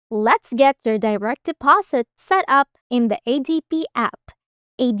let's get your direct deposit set up in the ADP app.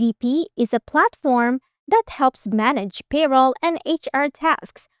 ADP is a platform that helps manage payroll and HR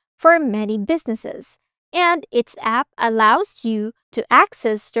tasks for many businesses, and its app allows you to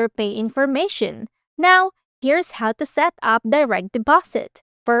access your pay information. Now, here's how to set up direct deposit.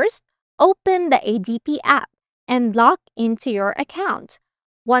 First, open the ADP app and log into your account.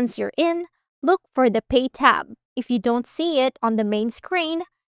 Once you're in, look for the Pay tab. If you don't see it on the main screen,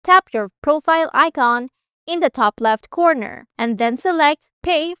 tap your profile icon in the top left corner and then select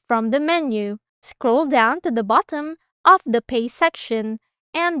Pay from the menu. Scroll down to the bottom of the Pay section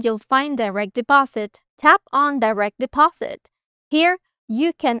and you'll find Direct Deposit. Tap on Direct Deposit. Here,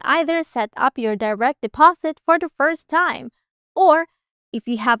 you can either set up your direct deposit for the first time, or if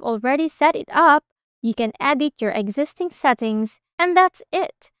you have already set it up, you can edit your existing settings, and that's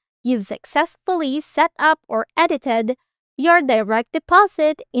it. You've successfully set up or edited your direct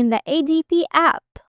deposit in the ADP app.